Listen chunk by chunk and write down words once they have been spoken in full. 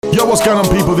Yo, what's going on,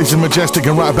 people? This is Majestic,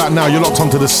 and right about now, you're locked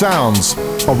onto the sounds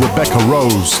of Rebecca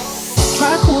Rose.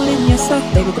 Try calling yourself,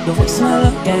 baby, got your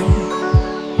voicemail again.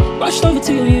 Rushed over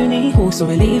to your uni hall, so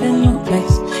we're leaving your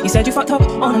place. You said you fucked up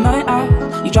on a night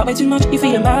out. You dropped way too much, you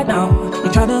feeling bad now.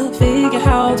 You're trying to figure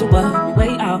how to work your way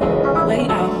out, way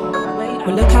out, way out.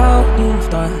 Well, look how you've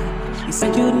done. You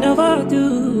said you'd never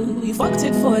do. You fucked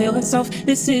it for yourself.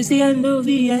 This is the end of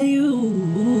the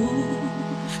AU.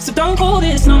 So don't call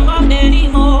this number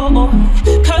anymore,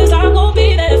 cause I won't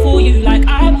be there for you like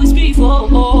I was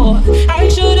before. I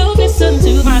should've listened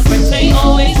to my friends, they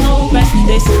always know best.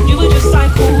 They said you were just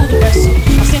like all the rest, so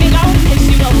I'll sing it loud in case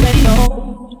you already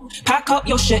know. Pack up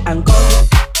your shit and go.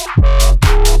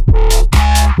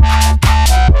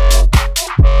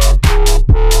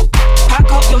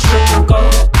 Pack up your shit and go.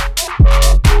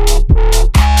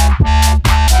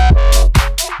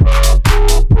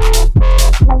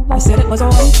 I said it was a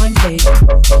one-time thing.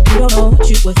 You don't know what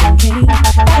you were thinking.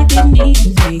 I didn't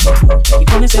even think. You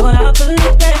promised it when I put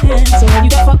it then. So when you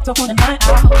got fucked up on a night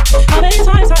out, how many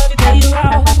times have you played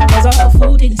around? Cause I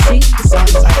fool didn't see the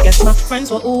signs. I guess my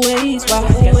friends were always right.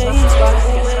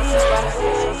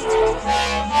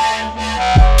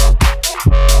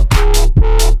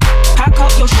 Pack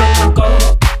up your shit and go.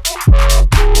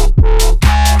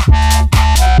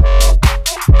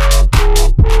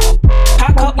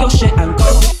 Pack up your shit and go.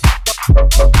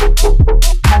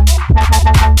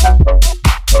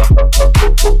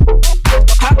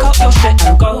 Pack up your shit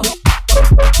and go.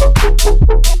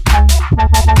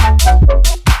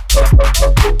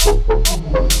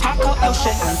 Pack up your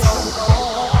shit and go.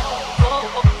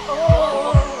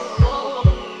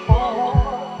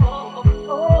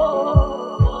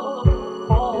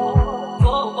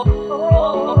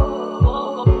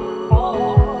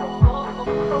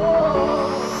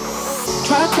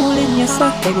 Try calling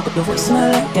yourself, baby, got your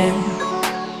voicemail again.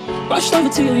 Rushed over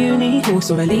to your uni hall,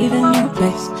 so we're leaving your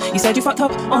place. You said you fucked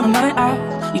up on a night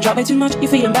out. You dropped way too much, you're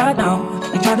feeling bad now.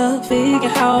 You're trying to figure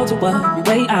how to work your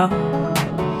way out.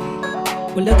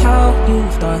 Well, look how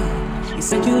you've done. You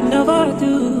said you'd never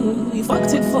do. You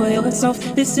fucked it for yourself.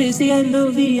 This is the end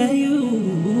of the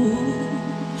AU.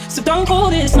 So don't call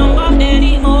this number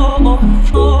anymore.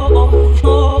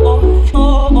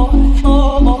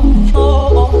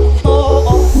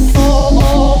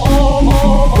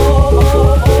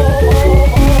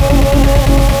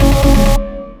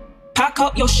 Pack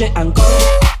up your shit and go.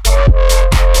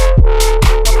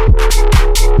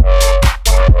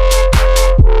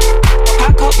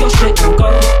 Pack up your shit and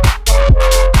go.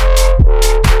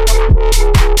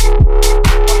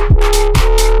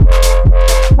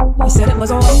 You said it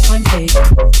was a one-time thing.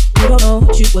 You don't know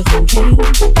what you were thinking.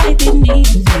 I didn't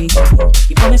even think.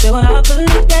 You promised it when I put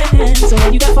it then. So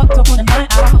when you got fucked up on a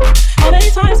night out, how many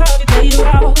times have you played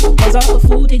around? Cause I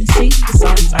fool didn't see the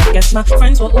signs. I guess my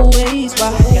friends were always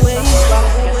right.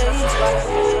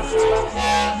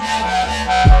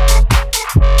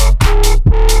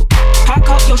 Pack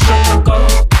up your shit and go.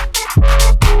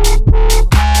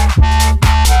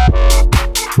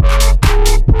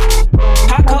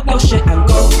 Pack up your shit and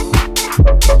go.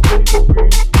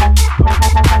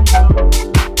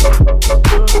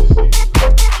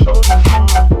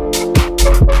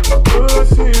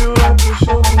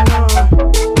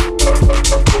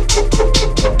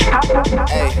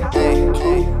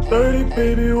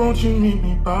 Baby, won't you meet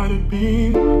me by the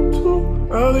beam? Too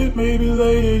early, maybe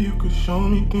later, you could show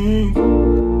me things.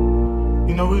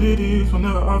 You know what it is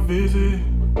whenever I visit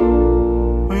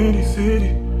Windy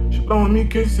City, she blowing me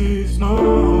kisses,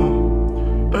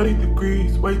 no 30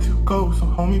 degrees, way too cold, so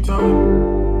hold me tight.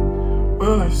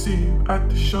 Will I see you at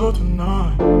the show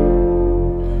tonight?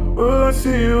 Will I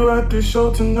see you at the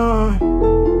show tonight?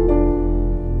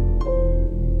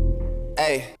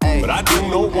 But I do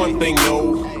know one thing,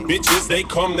 no. Bitches, they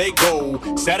come, they go.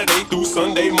 Saturday through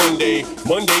Sunday, Monday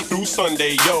through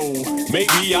Sunday, yo.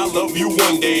 Maybe I'll love you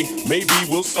one day, maybe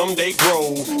we'll someday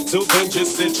grow. Till then,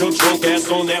 just sit your drunk ass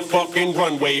on that fucking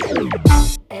runway.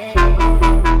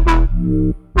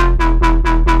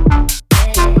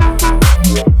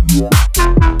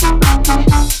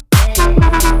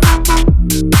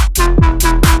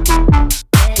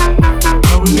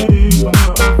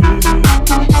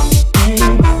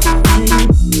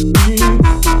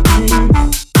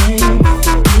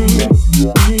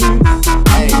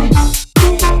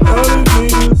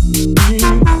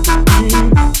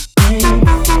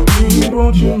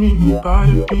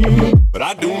 But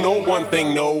I do know one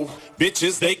thing, no.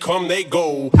 Bitches, they come, they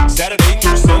go. Saturday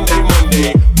through Sunday,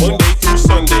 Monday through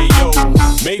Sunday, yo.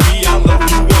 Maybe I'll love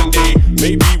you one day,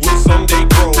 maybe we'll someday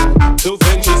grow. Till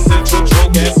then, just sit your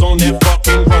drunk ass on that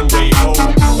fucking runway, ho.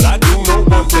 But I do know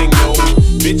one thing, no.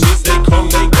 Bitches,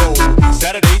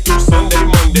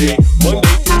 Monday,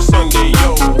 Monday through Sunday,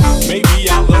 yo. Maybe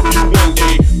I'll love you one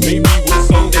day, maybe we'll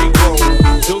someday grow.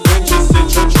 Till then, just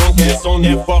sit your drunk ass on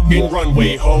that fucking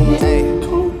runway, ho.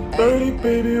 2:30,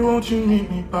 baby, won't you meet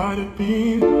me by the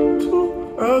beam?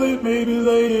 Too early, maybe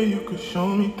later, you could show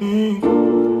me things.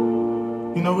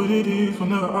 You know what it is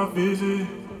whenever I visit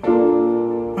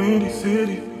Windy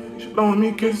City, she blowing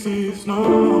me kisses,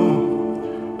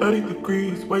 no 30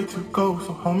 degrees, way too cold,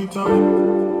 so hold me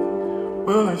tight.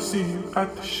 Will I see you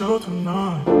at the show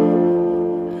tonight?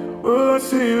 Will I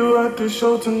see you at the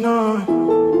show tonight?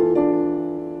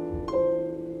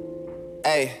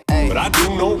 But I do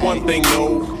know one thing,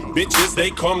 no. Bitches, they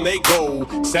come, they go.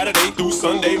 Saturday through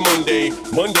Sunday, Monday.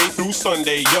 Monday through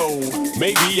Sunday, yo.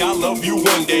 Maybe I'll love you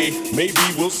one day. Maybe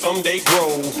we'll someday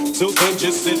grow. Till then,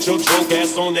 just sit your drunk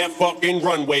ass on that fucking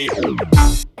runway.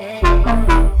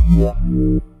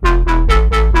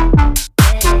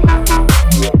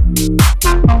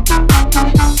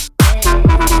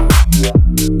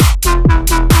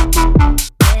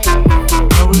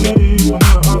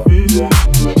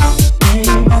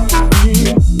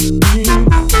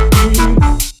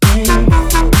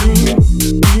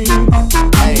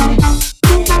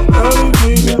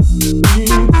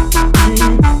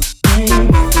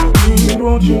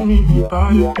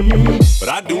 But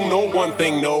I do know one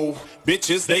thing, no.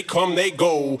 Bitches, they come, they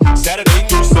go. Saturday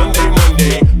through Sunday,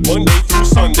 Monday. Monday through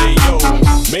Sunday, yo.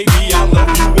 Maybe I'll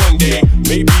love you one day.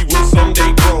 Maybe we'll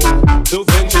someday grow. Till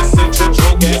then, just sit your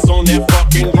drunk ass on that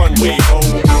fucking runway, ho.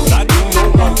 But I do know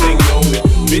one thing, no.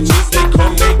 Bitches, they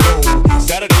come, they go.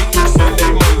 Saturday through Sunday,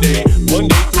 Monday.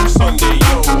 Monday through Sunday,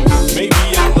 yo.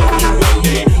 Maybe I'll love you one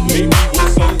day. Maybe we'll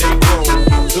someday grow.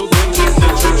 Till then, just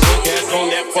sit your drunk ass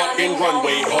on that fucking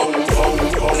runway, ho.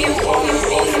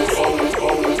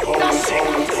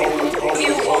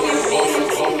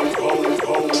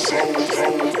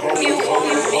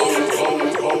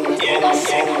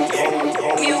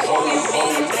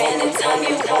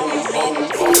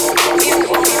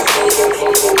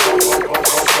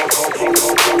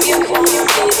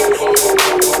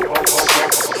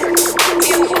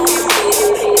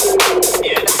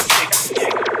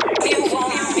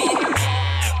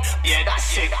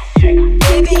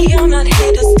 Baby, I'm not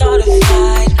here to start a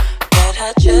fight, but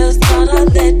I just wanna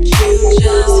let you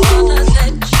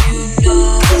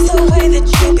know. It's the way that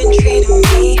you've been treating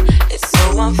me. It's so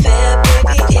unfair,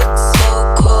 baby, it's so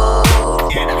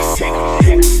cold.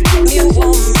 You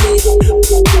want me, you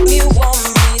want me, you want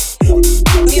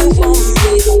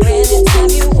me. Anytime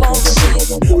you want me,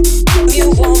 you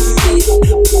want me, you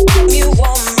want me, you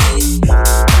want me.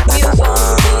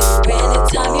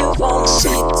 Anytime you want me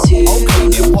to. Okay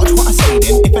then, watch what I say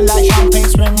then. If it like champagne,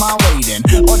 swing my way then.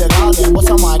 Oh the garden, what's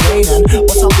on my gaining?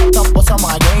 What's on top, what's on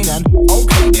my gaining?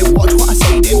 Okay then, watch what I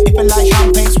say then. If it like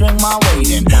champagne, swing my way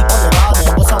then. Oh the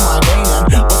garden, what's on my gaining?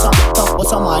 What's on top,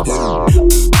 what's on my gaining?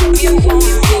 You want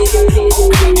me, okay then.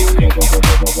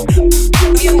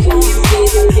 you want me,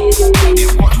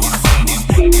 Watch what I say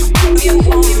then. you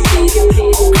want me,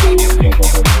 Okay then.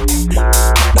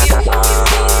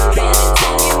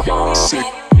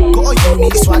 Got a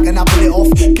unique swag and I pull it off.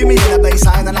 Give me in a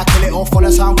baseline and I kill it off. On a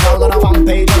SoundCloud on a fan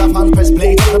page on a fan press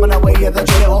play. Take them in a way, yeah, they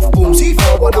drill it off. Boom,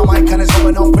 C4 on a mic and it's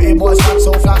going off. Pretty boys swag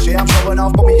so flashy, I'm showing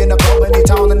off. Put me in the club, any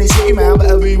town, any city, man, but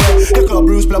everywhere. The club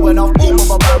Bruce blowing off. Boom, boom,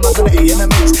 boom, boom, and the E in the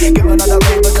mix. Give another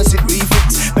rave, but just it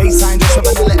refix. Baseline just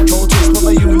with an electro twist. With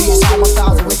a unique sound, my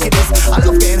style's the wickedest. I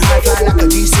love getting high, flying like a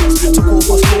G6. Took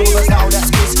over schoolers, now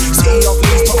that's kids. City of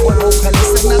Leeds, top one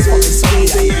vocalist, and that's fucking sweet.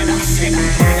 Yeah, that's it.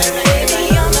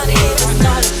 baby, I'm not here to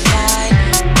start a fight,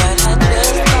 but I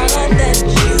just wanna let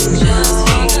you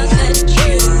know.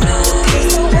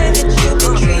 It's the way that you've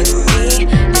been treating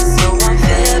me. It's so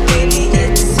unfair, baby,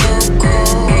 it's so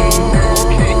cold.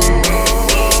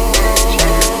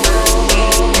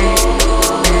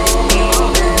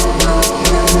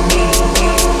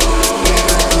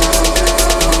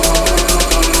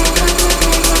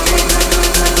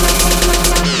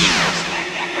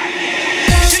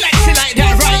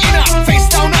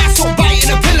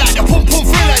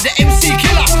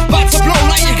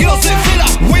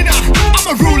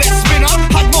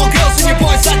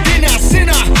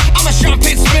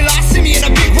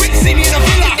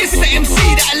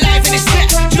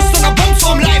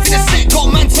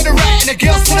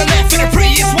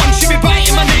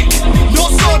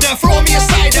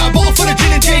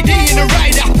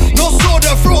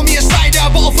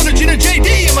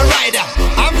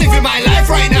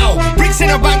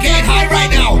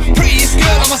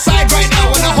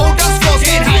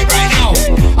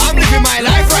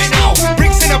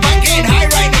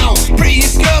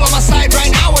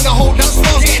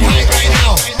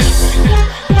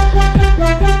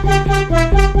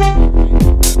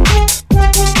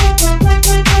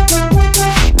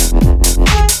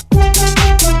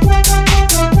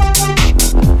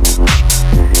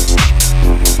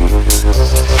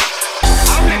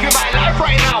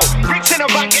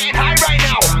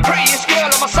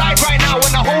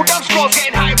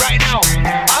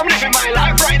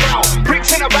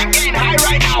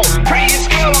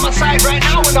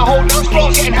 when the whole dance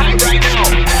floor's getting high right now.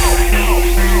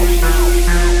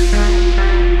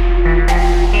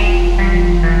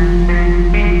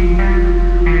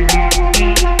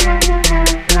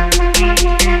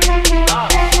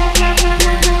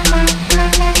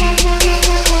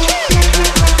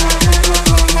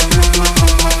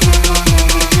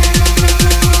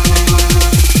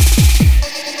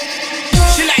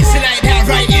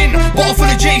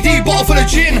 Bottle full of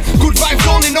gin, good vibes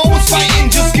only, no one's fighting.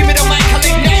 Just give me the mic, I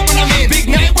late night when I'm in. Big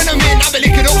night when I'm in, I be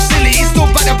licking up silly. Stood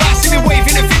by the bar, see me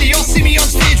waving a video. See me on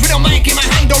stage with a mic in my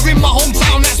hand or in my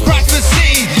hometown, that's Bradford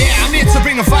City. Yeah, I'm here to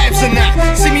bring the vibes and that.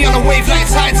 See me on a wave like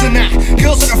tides and that.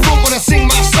 Girls at the front wanna sing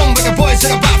my song, but the boys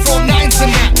at the back throw nines and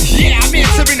that. Yeah, I'm here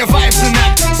to bring the vibes and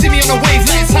that. See me on a wave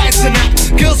like tides and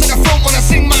that. Girls at the front wanna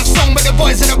sing my song, but the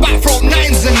boys at the back throw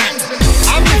nines and that.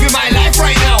 I'm living my life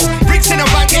right now. Bricks in the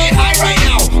bank getting high right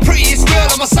now. Prettiest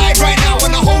girl on my side right now,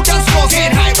 and the whole dance floor's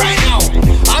getting high right now.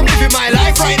 I'm living my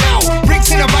life right now. Bricks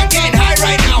in the bank getting high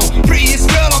right now. Prettiest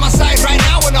girl on my side right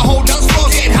now, and the whole dance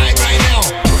floor's getting high right now.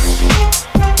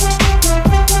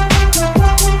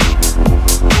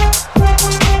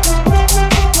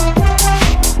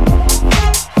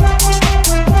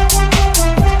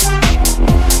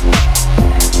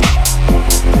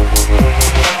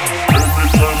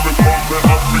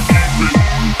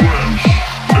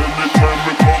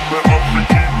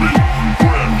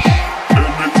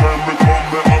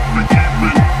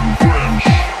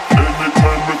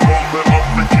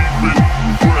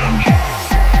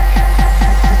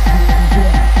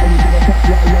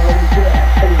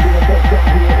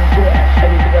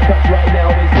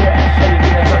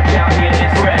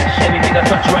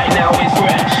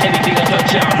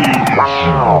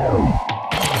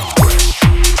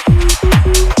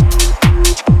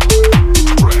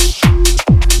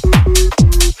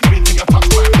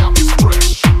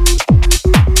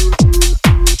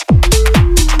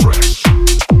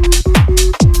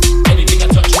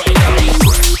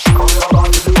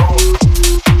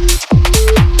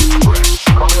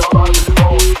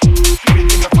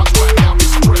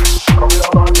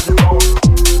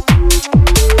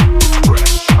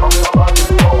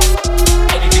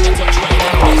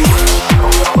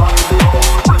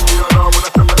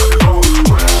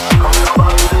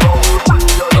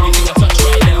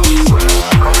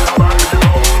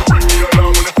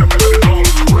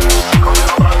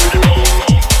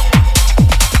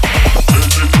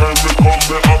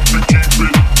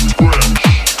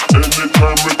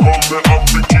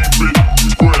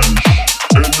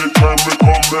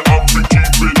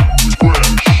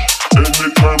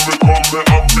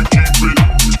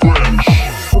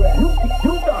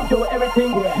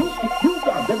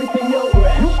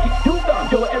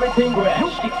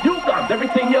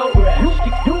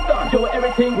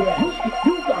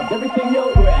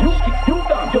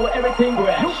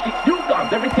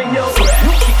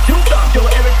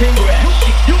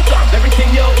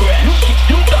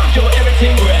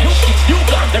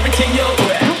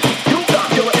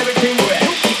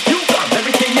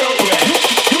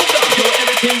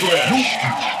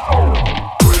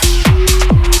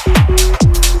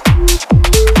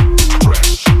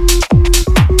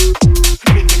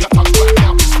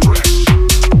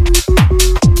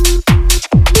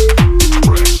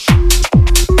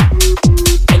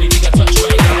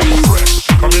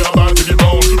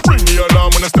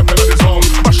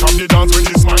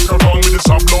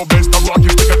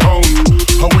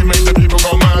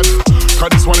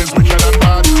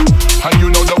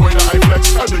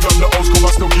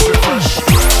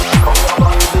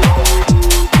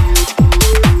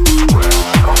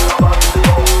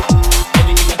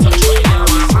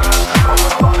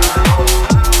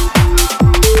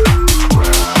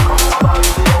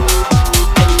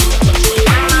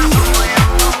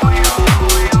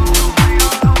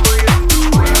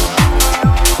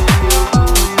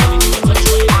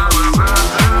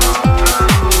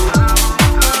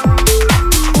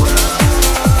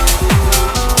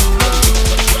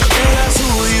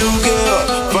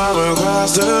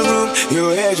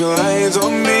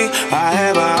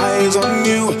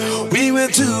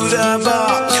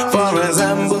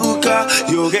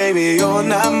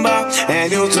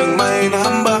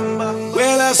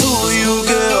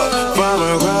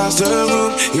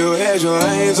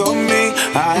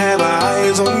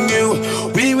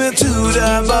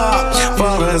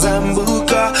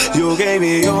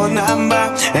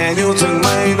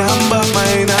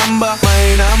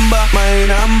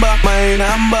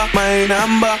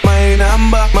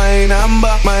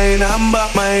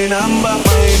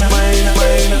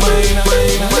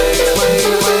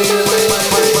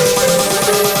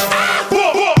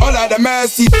 All of the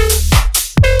mercy.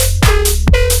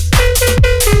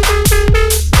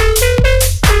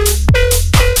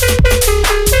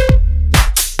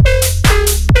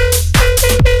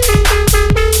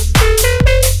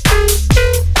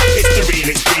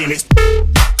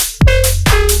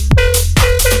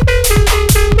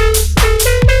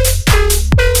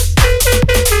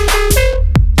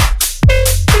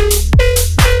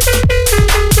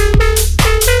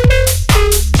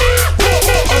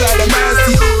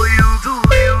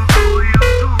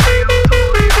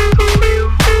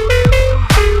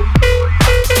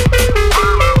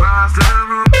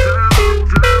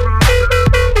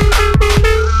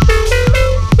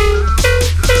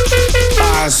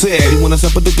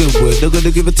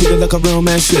 to give it to you like a real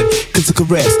man should. Kiss a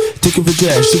caress, take it for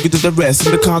dress, she get to the rest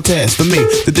in the contest. For me,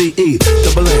 the D-E,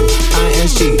 double M,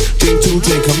 I-N-G, drink to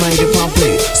drink, I made it pump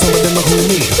play. Some of them are cool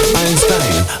me,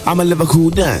 Einstein, I'm a Liverpool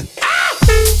Dan.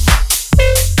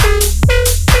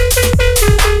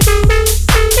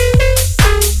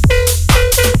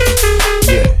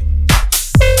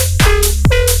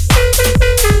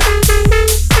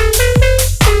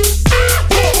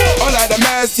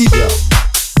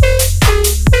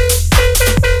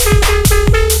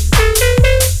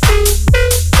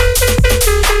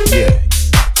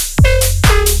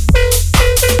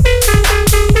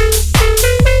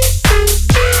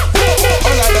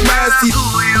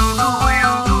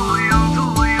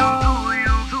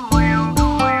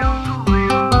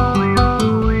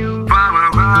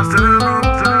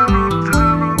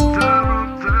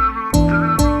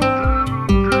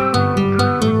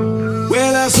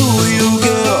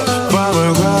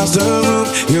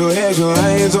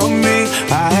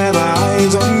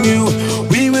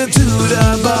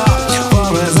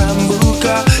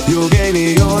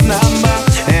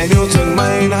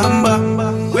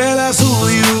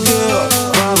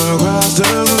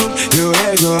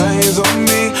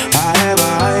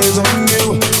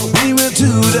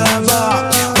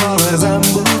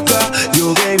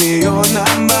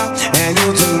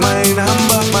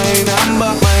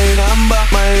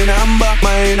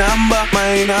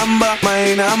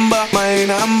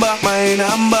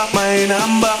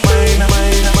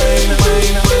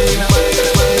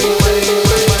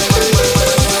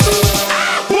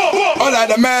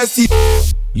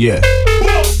 Yeah.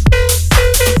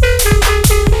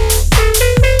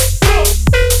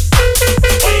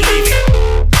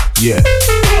 Yeah.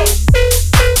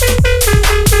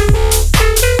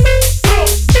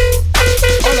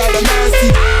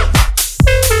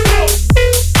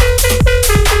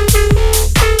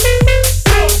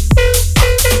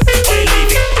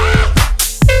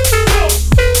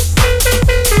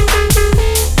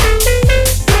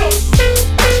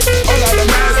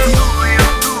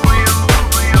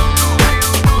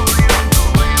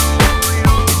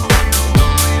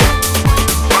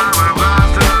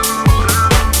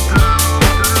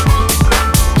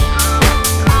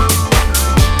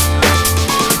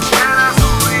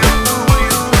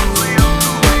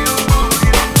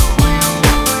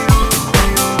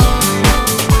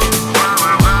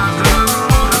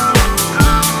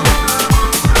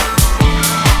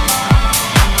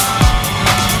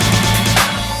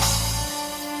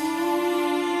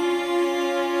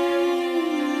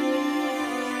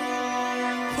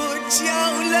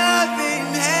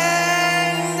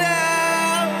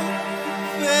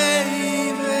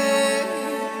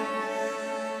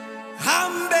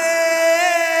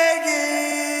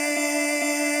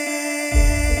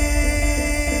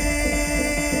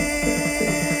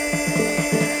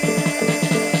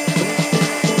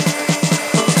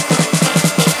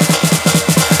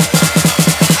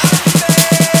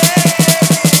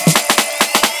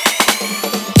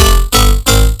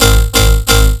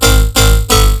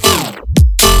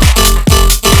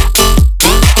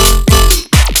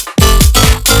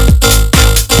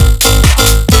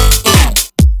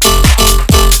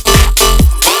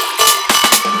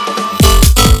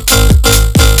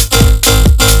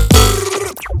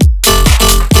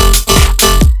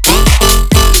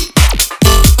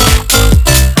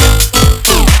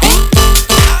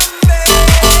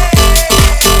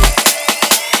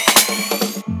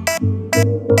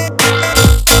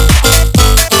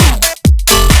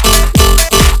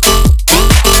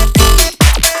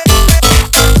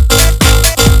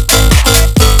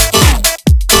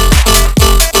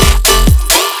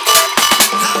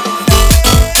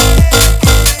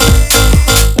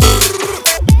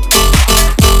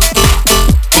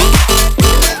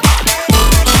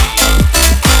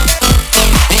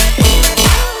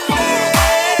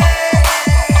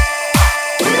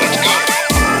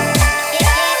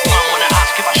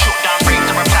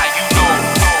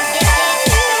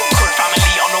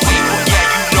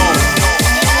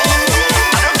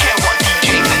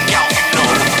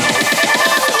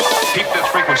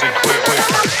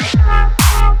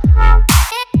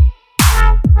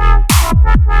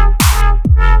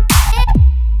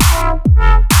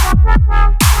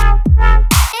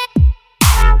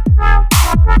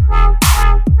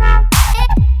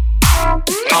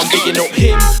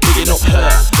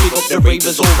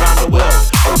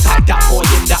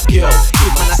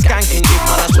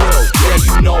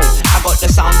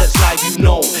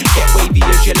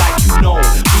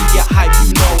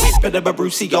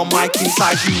 Brucey on mic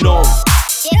inside, you know.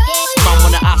 Man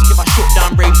wanna ask if I shut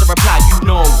down raves, I reply, you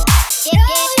know.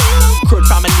 Crud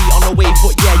family on the way,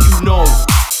 but yeah, you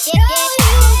know.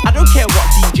 don't care what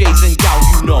DJs and gal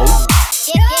you know.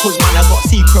 Cause man, I got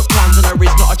secret plans and there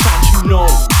is not a chance you know.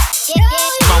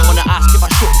 Man wanna ask if I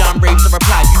shut down raves, I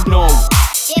reply, you know.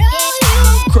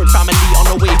 Crud family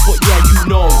on the way, but yeah, you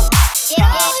know.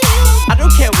 I don't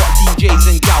care what DJs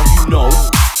and gal you know.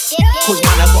 Cause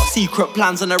man, I got secret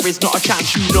plans and there is not a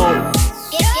chance you know.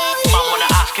 Man wanna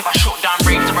ask if I shut down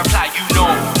raves, I reply, you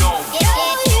know.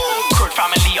 Crud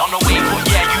family on the way, but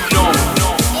yeah, you know.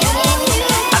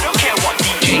 I don't care what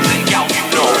DJs and gal you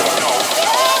know.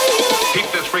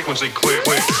 Keep this frequency clear,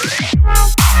 clear.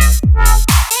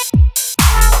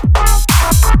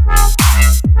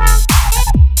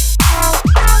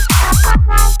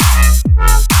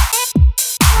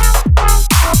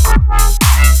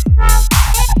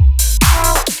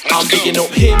 I'm bigging up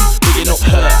him, bigging up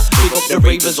her, big up the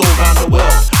ravers all around the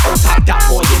world. I'll tag that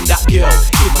boy and that girl.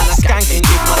 Give man a skank and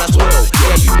give man a swirl.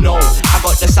 Yeah, you know, I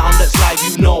got the sound that's live,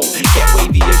 you know. Get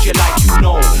wavy as you like, you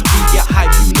know. We get hype,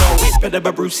 you know. It's better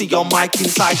than Brucey on mic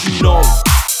inside, you know.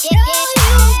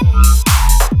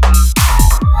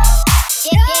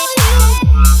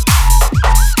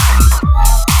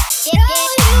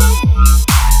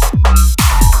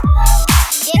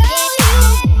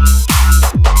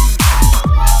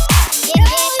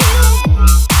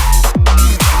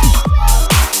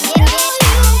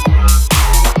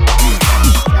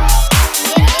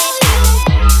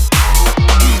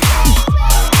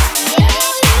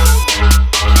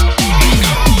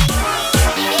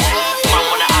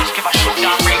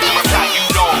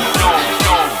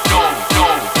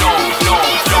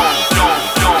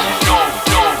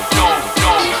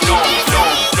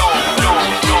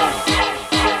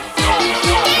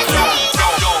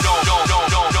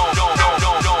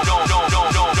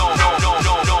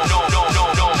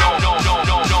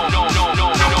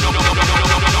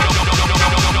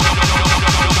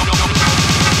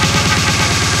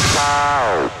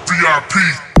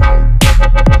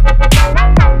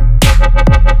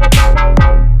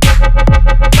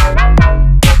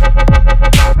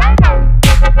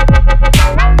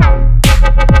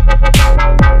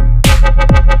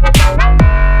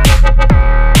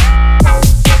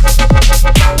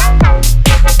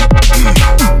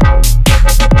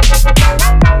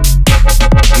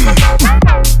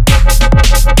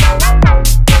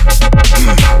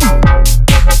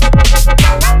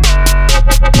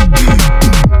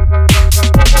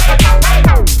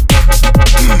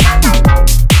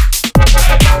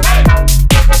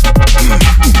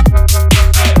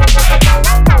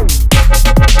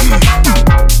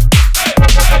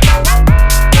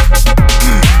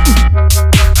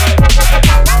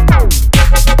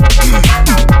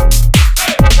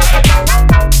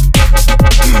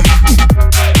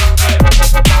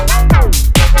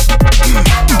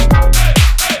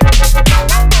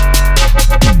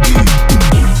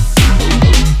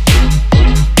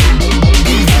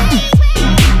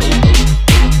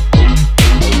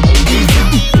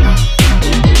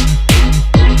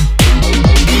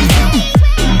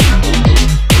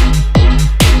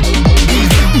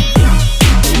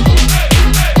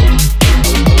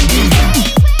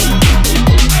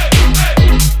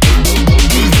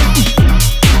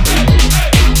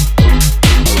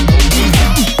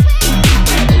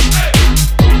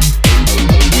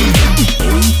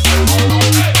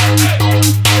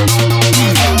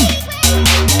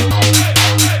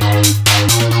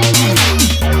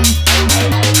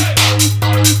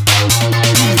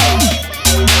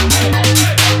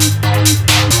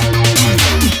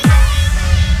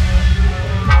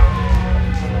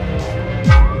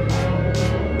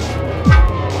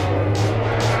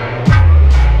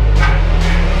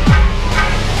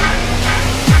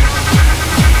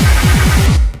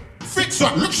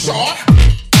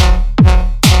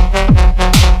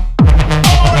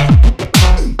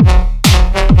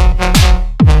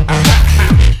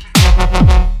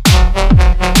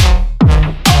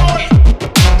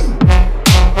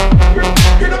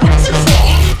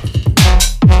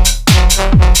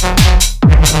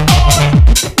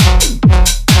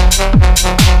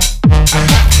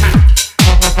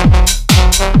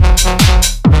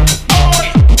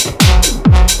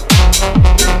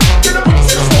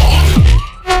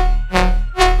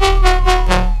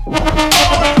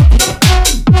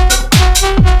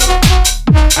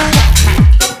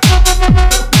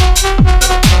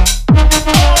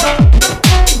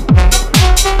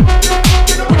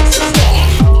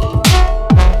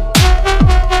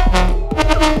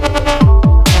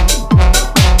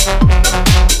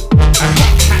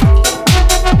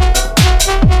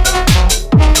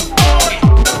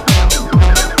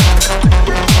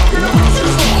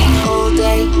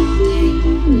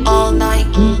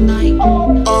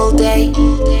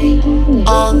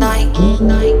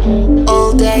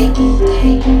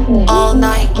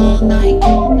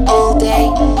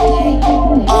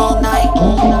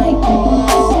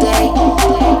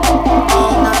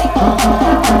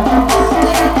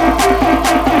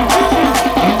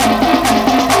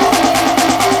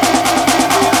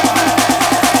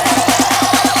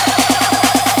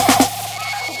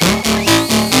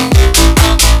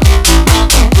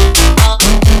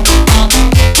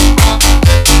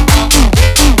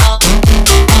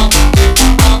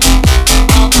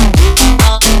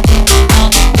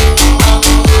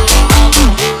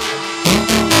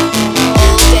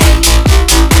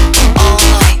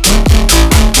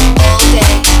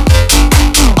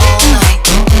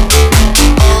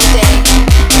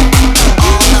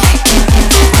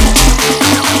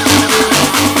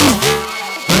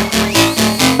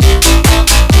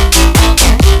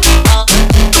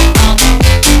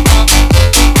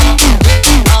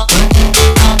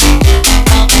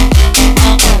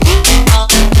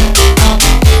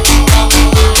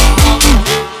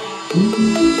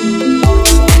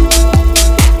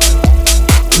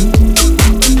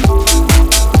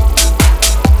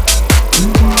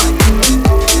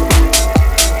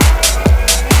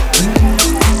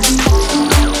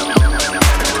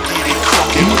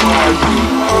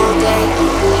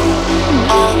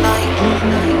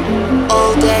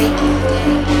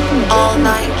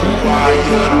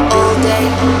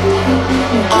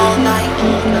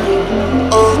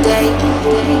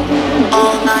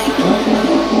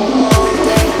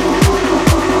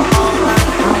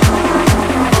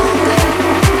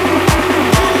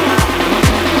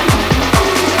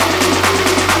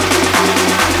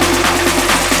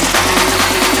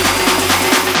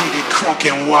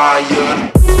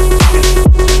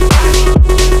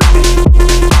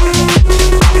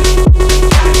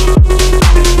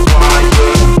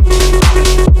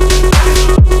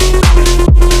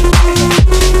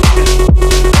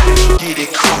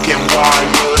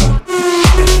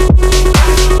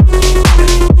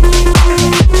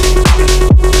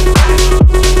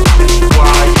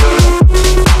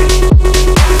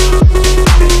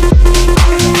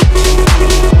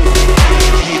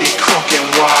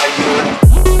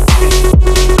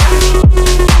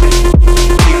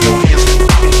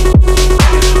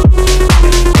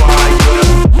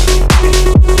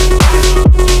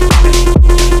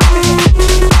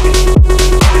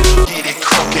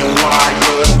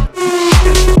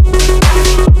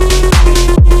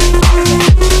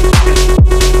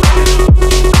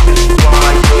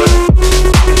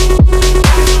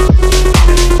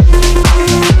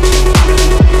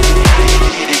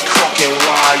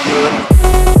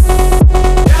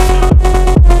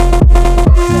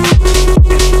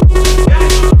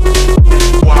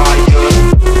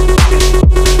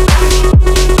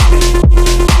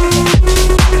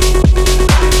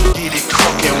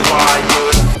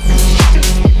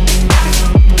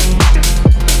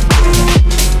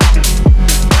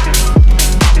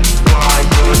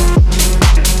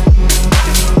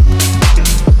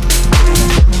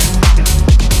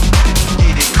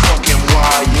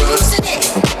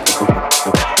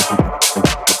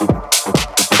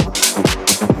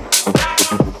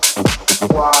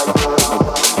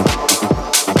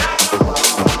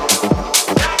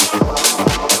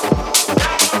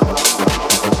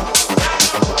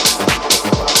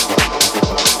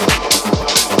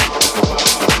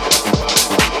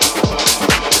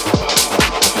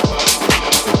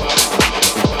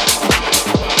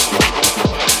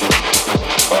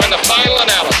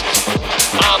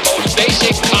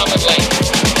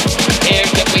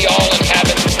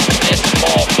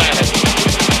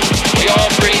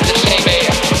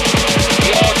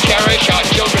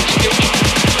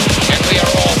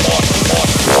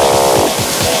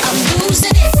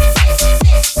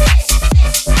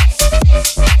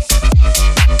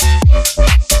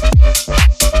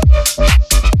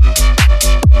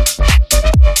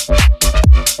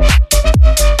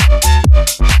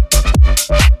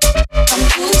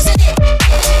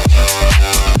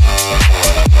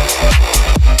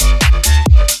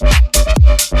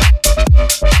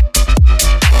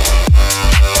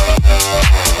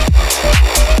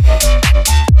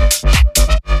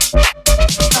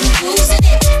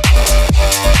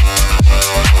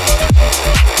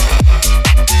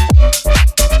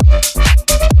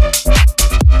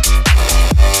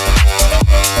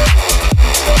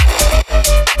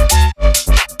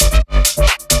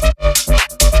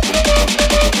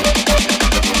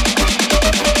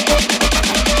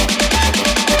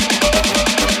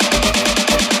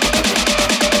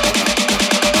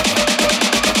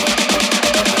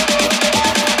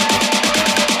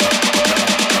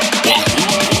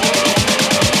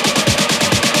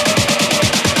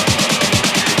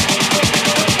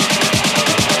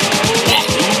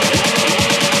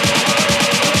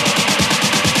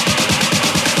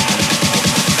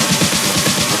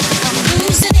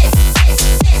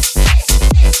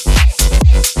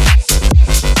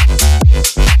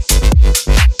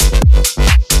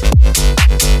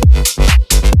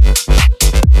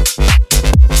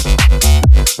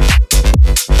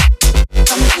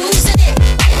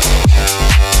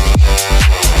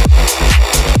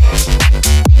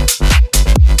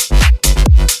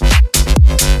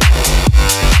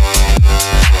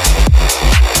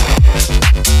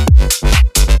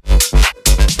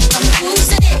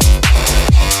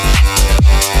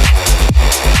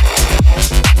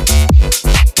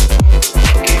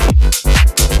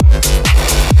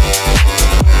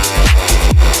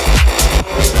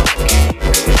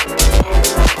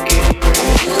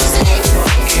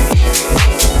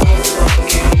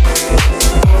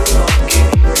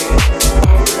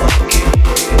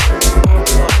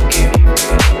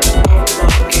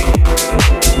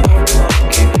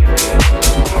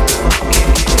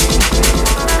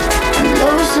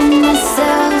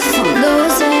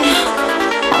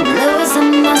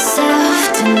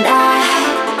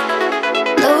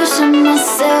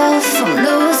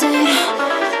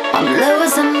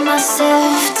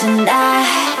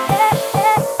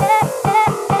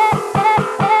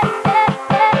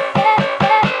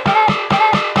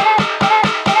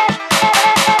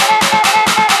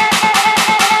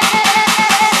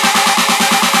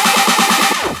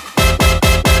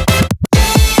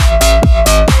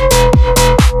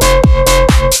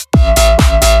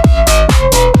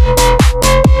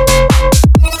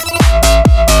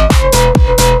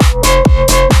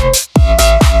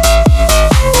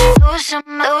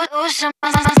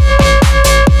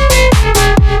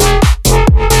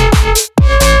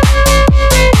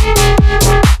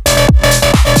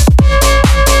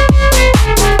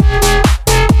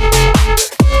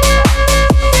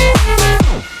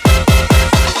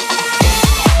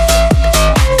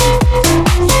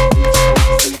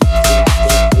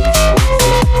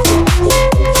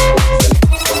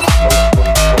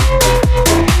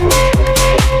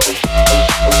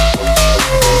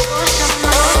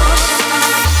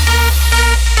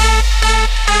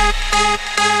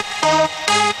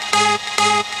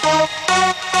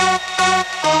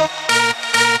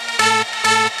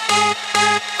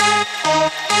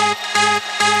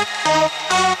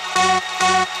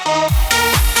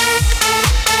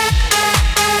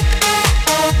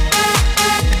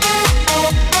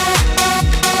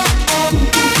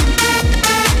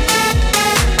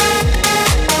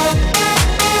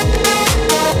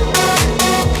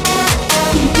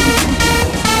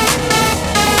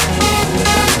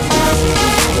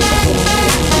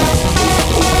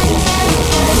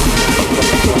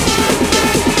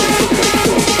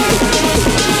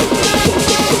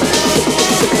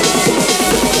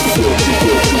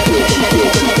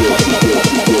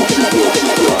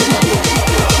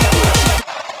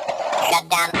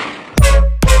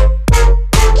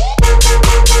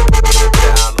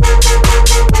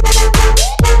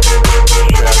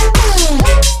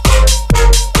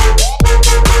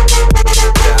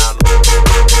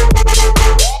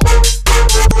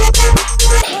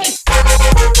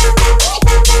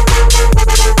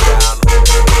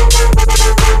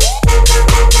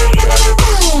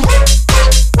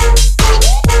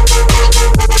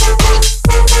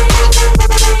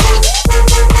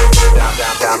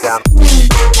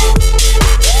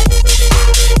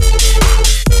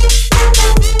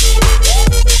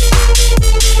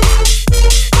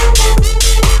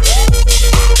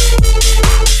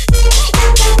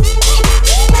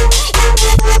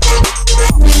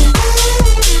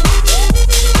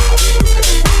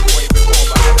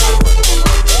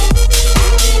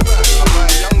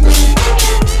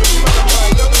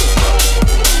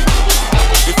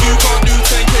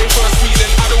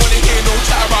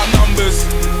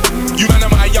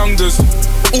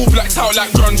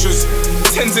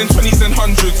 Tens and 20s and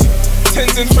hundreds,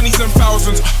 10s and 20s and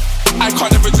thousands. I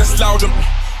can't ever just loud them.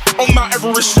 On Mount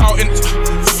Everest shouting,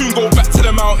 soon go back to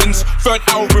the mountains. Third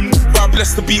album, where I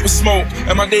blessed the beat with smoke.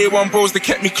 And my day one bros, they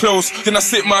kept me close. Then I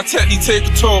sit my technique, take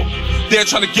a toll. They're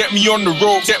trying to get me on the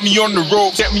road, get me on the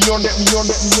road, get me on, get me on,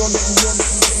 get me on, get me on.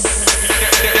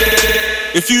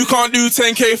 If you can't do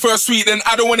 10K first week, then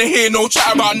I don't wanna hear no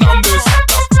chat about numbers.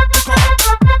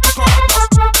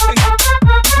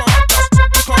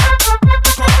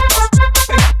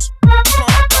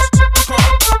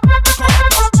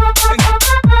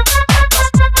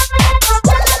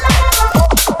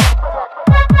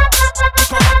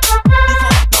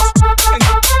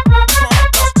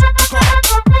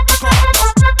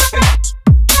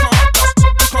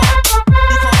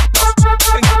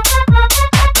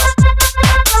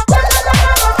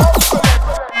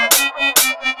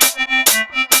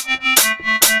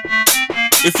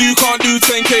 If you can't do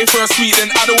 10K first week, then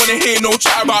I don't wanna hear no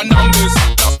chat about numbers.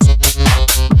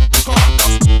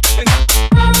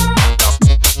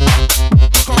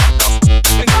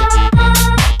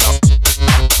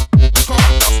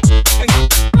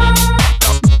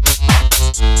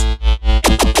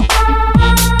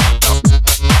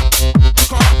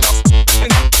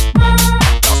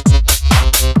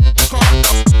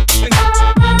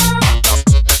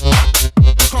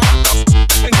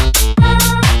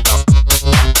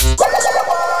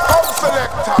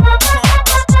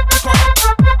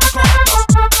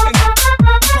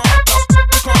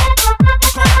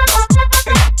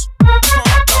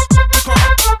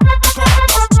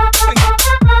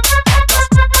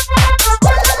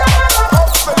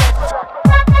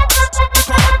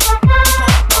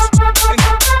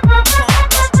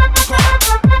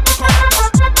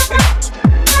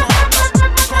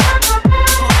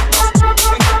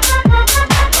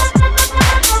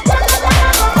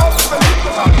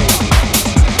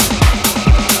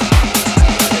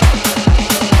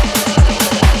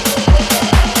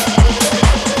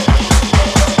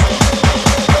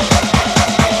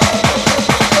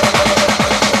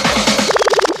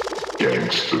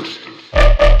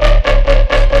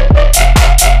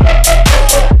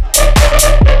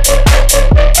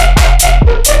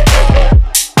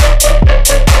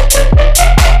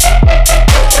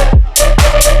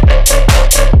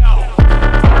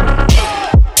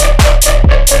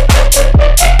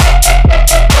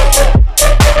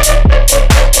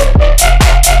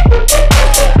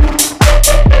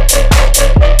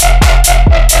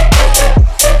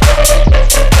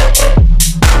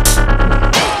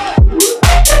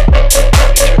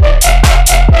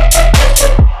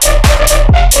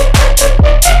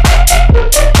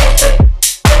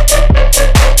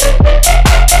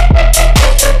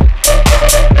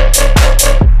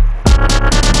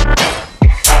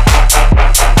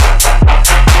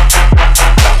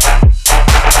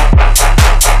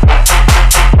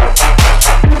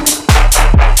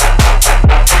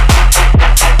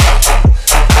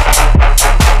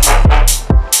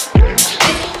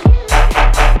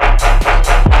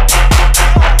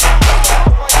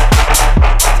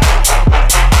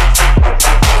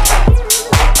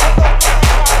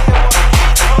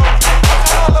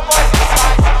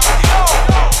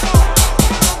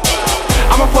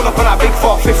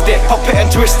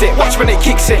 twist it. Watch when it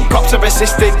kicks in. Cops are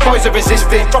resisting, boys are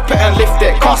resisting. Drop it and lift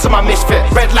it. Cast on my misfit.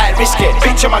 Red light biscuit.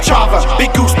 Bitch on my chava.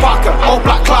 Big goose Parker. All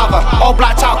black clava. All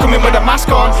black towel. Coming with a mask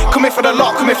on. Coming for the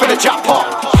lot. Coming for the jackpot.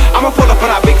 I'ma pull up on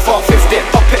that big 450.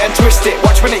 Pop it and twist it.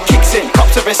 Watch when it kicks in.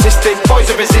 Cops are resisting, boys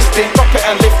are resisting. Drop it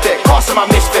and lift it. Cast on my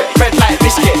misfit. Red light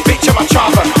biscuit. Bitch on my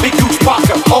chava. Big goose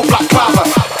Parker. All black clava.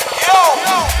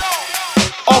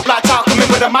 All black towel. Coming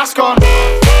with a mask on.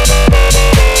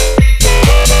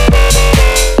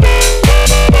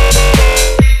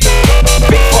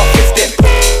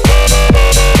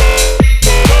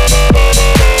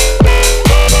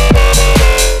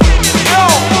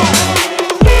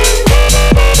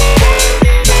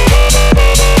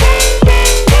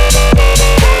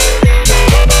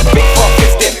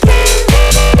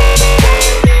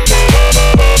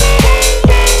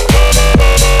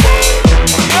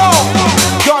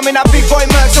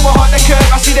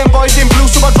 I see them boys in blue,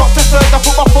 so I dropped the third. I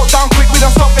put my foot down quick, we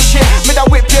don't stop the shit. Made that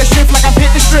whip your shift like I've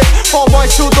hit the strip. 4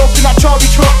 boys filled up in that Charlie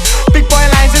truck. Big boy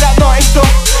lines of that naughty stuff.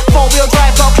 4-wheel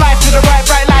drive, got Clive to the right,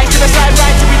 bright lights to the side,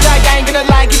 right till we die. I ain't gonna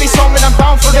lie, give me something, I'm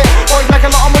down for it. Boys make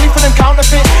a lot of money for them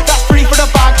counterfeit. That's free for the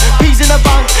bag, P's in the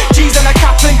bank, G's in the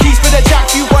cap and keys for the jack.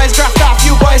 Few boys graft out,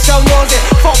 few boys sell nose it.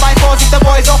 4x4s if the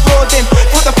boys off-roading.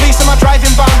 Put the police in my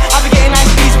driving van. I'll be getting nice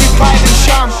speeds with pride and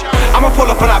sham. I'ma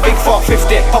pull up on that big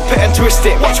 450, pop it and twist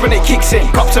it. Watch when it kicks in,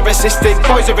 cops are resisting.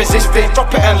 boys are resisting. Drop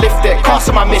it and lift it, cast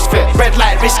on my misfit. Red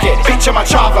light, risk it, bitch on my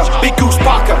chava. Big goose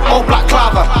Parker, all black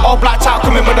clava. All blacked out,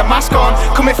 coming with a mask on.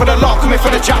 Coming for the lot, coming for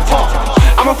the jackpot.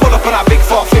 I'ma pull up on that big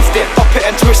 450. Pop it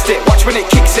and twist it, watch when it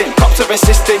kicks in. Cops are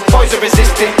resisting, boys are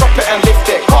resisting. Drop it and lift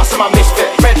it, cast on my misfit.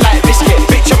 Red light, risk it,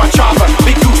 bitch on my chava.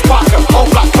 Big goose Parker, all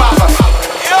black clava.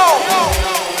 Yo!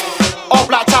 All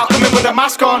blacked out, coming with a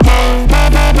mask on.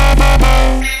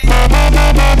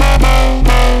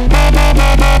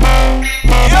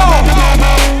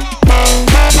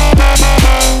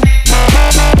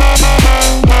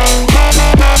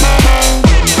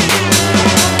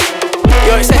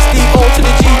 Yo, it's SDO to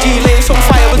the GG, laying some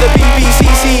fire with the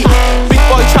BBCC. Big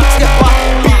boy tracks get whacked,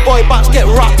 big boy bats get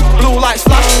wrapped. Blue lights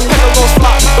flash, pedal goes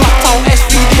flat. Blacktown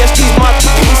S3 DSG's mad.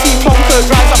 PC plonker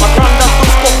drives like my granddad.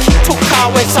 Don't spot, took car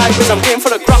went sideways. I'm game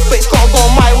for the graph, but it's gotta go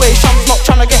my way. Sham's not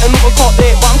tryna get another caught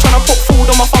date, but I'm tryna put food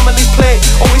on my family's plate.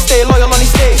 Always stay loyal on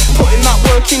his state, putting that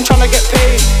work in, tryna get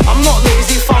paid. I'm not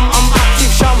lazy fam, I'm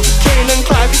active sham. Kane and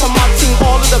Clive, it's a mad thing.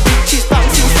 All of the bitches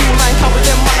dancing through line, how with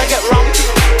them man I get round.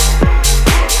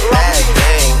 Bad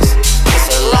things, it's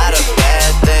a lot of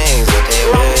bad things that they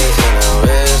wish and they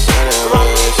wish and they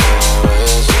wish and they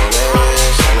wish and they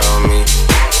wishing on me.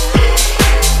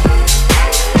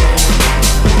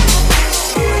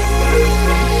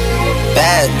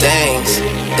 Bad things,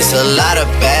 it's a lot of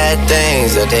bad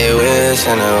things that they wish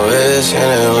and they wish and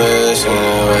they wish and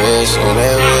they wish and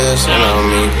they wishing on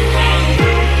me.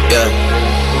 Yeah.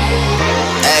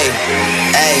 Hey,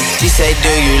 hey, she say,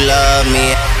 do you love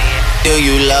me? Do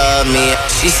you love me?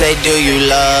 She say, do you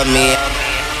love me?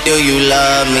 Do you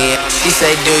love me? She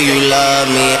say, do you love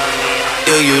me?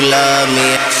 Do you love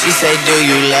me? She say, do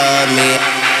you love me?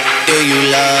 Do you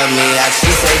love me?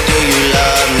 She say, do you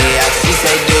love me? She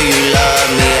say, do you love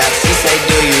me? She say,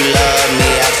 do you love me?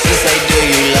 She say, do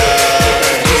you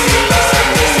love? Do you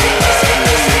love me?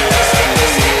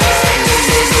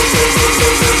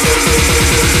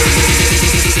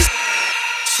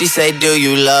 She say, do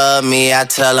you love me? I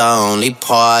tell her only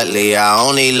partly. I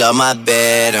only love my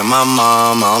bed and my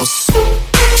mom. I'm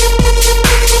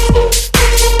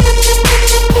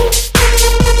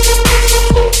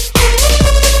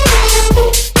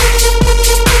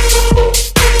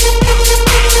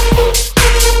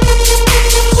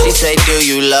She say, do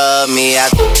you love me?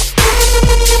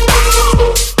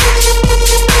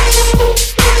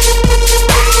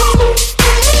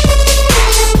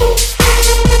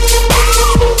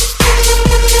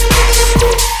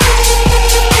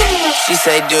 She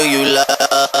say, do you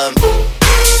love me?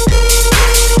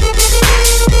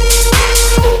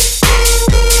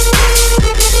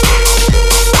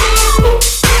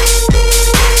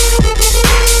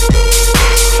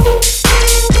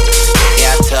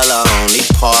 Yeah, I tell her only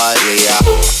partly.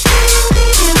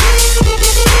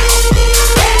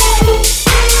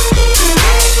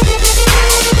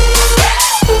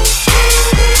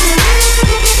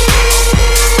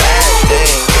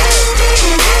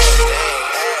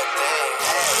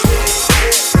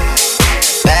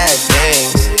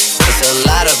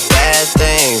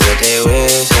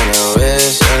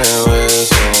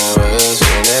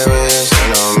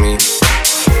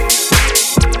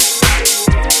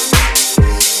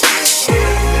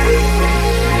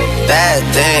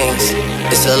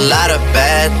 It's a lot of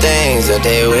bad things that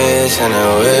they wish and they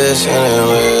wish and they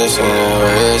wish and they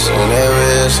wish and they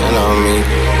wishing on me.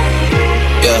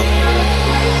 Yeah.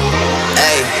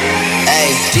 Hey, hey.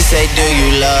 She say, do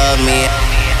you love me?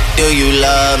 Do you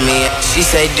love me? She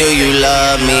say, do you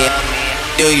love me?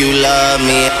 Do you love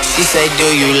me? She say, do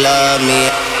you love me?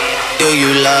 Do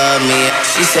you love me?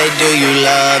 She say, do you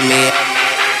love me?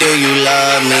 Do you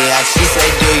love me? She say,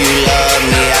 do you love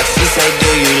me? She say, do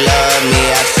you love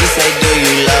me? She say, do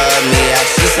you love me?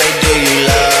 She say, do you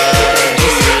love? Do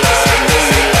you love me?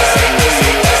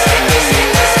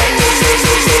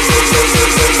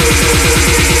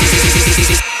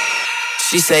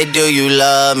 She say, do you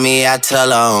love me? I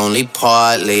tell her only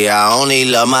partly. I only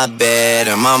love my bed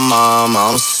and my mom.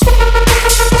 I'm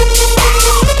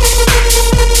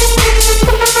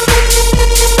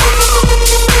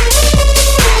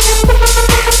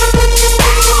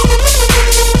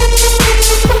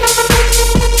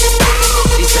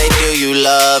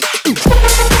love.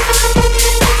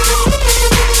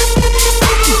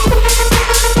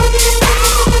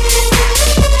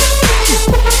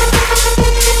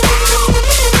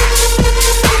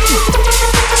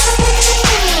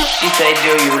 She say,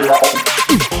 do you love?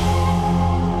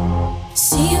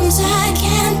 Seems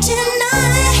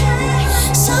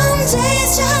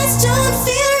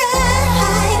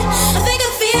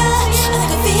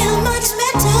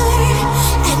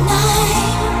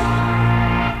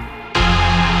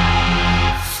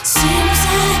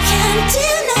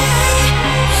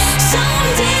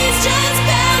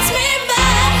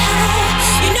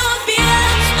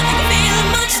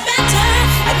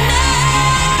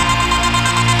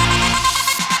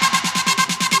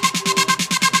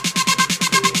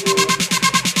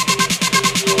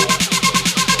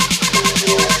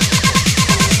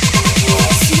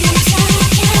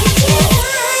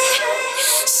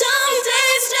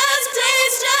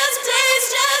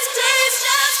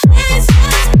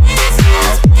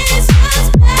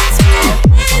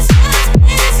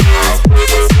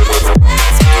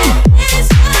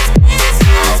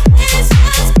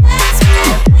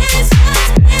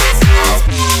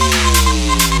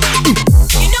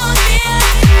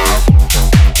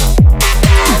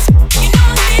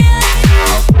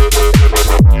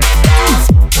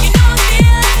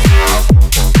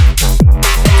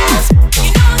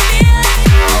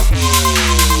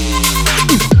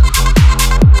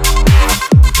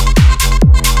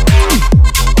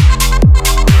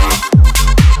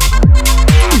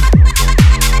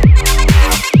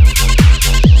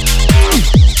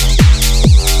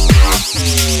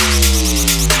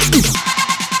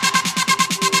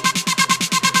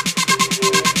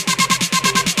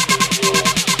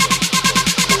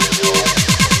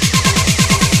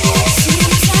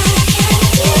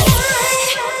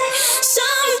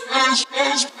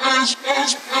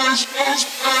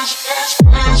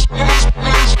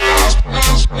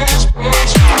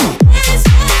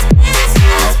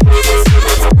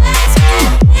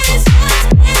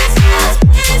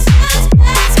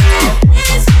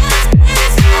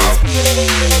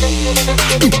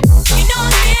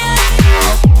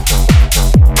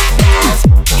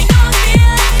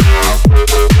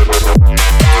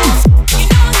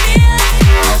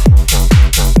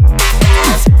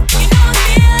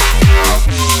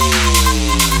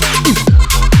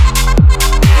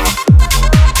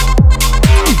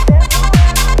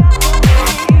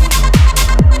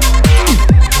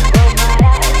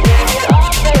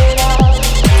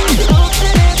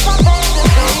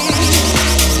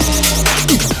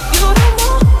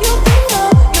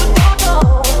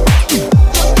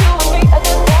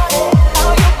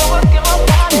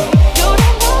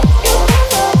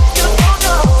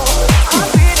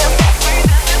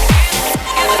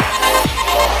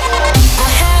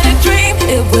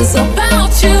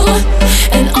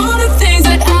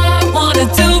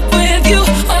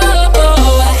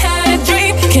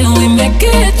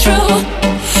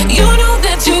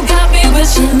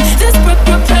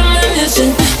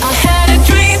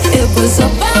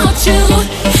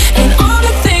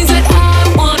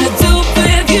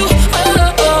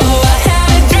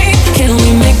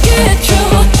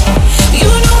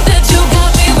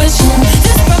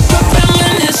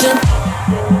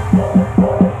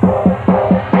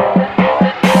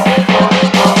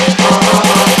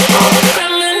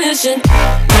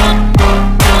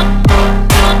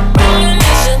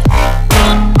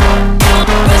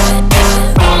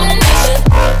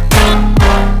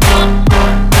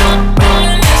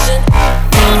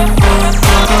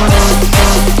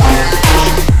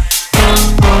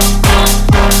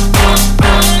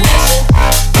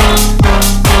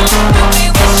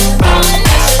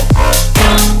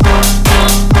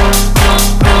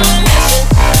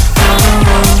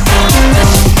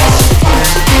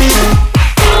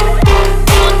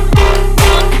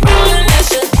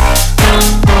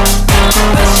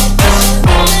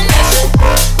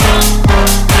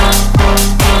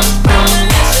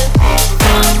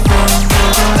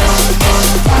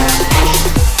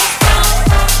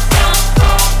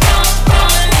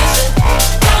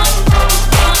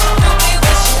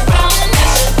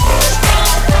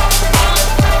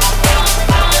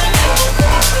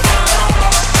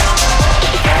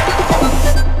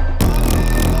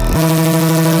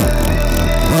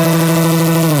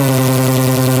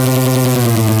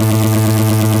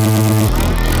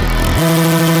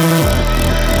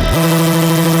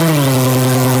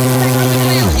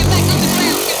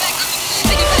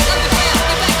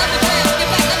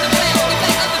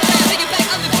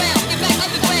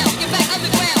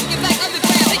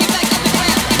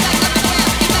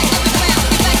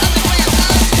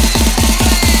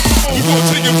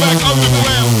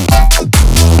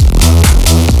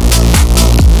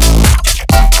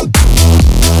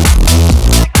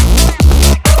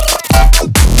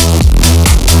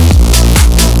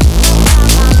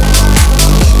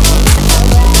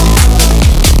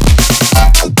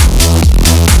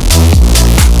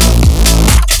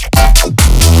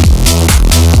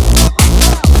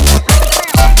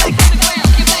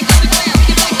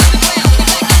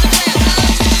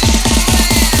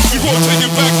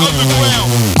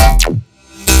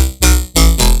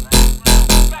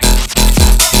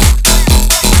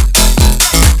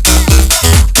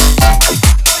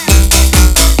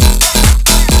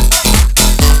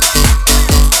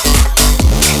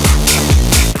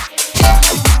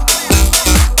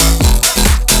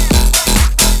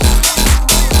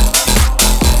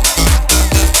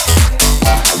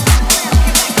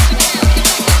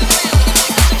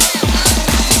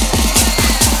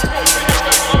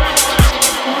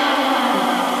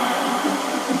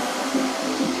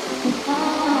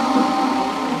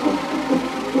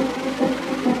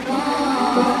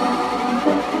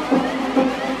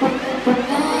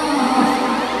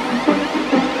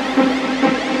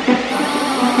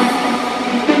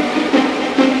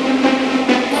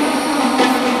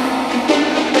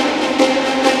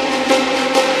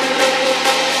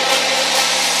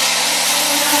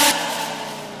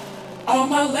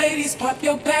my ladies, pop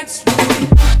your backs.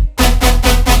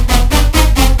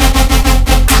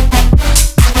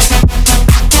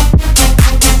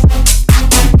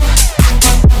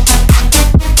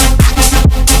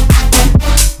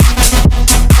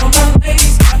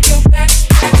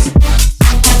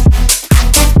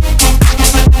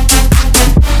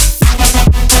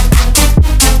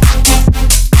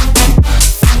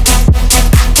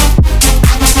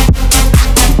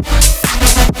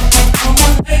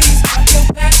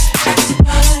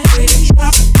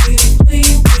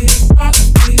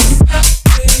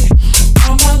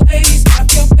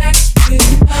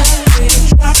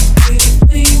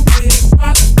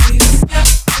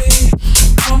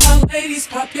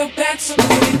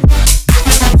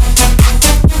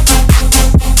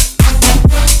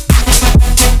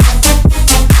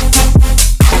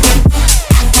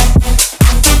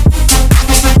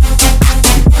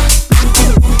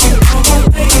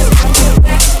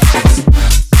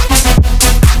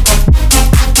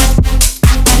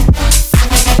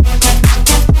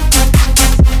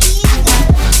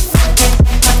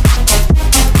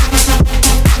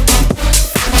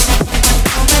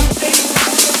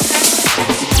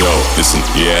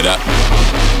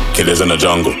 Killers in the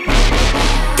jungle.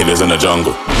 Killers in the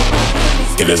jungle.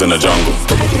 Killers in the jungle.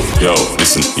 Yo,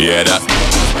 listen, you hear that?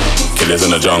 Killers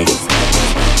in the jungle.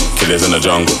 Killers in the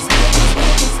jungle.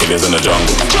 Killers in the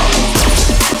jungle.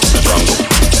 The jungle.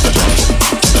 The jungle.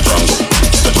 The jungle.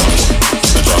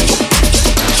 The jungle. The jungle.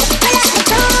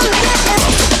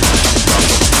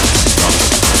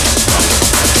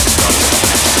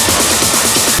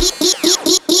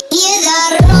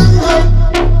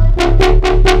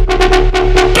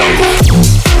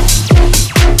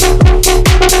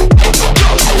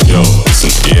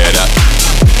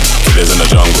 Killers in the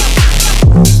jungle.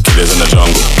 Killers in the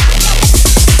jungle.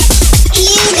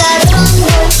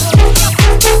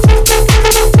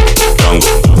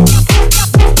 Jungle.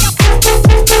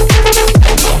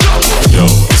 Yo,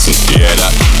 listen, you hear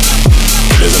that?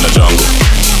 Killers in the jungle.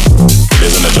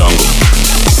 Killers in the jungle.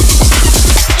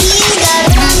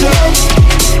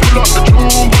 Pull up the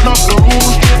tune, pull up the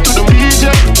rules, straight to the DJ.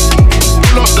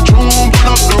 Pull up the tune, pull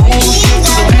up the rules, straight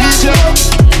to the DJ.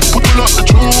 Pull up the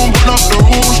tune, pull up the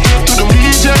rules, straight to the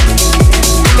DJ.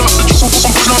 Pull up the tune,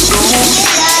 pull up the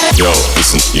rules. Yo,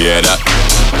 listen, you hear that?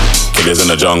 Killers in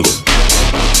the jungle.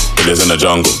 Killers in the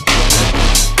jungle.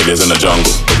 Killers in the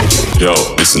jungle. Yo,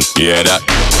 listen, you hear that?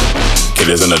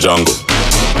 Killers in the jungle.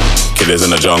 Killers in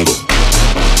the jungle.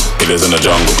 Killers in the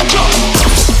jungle.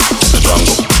 The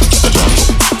jungle.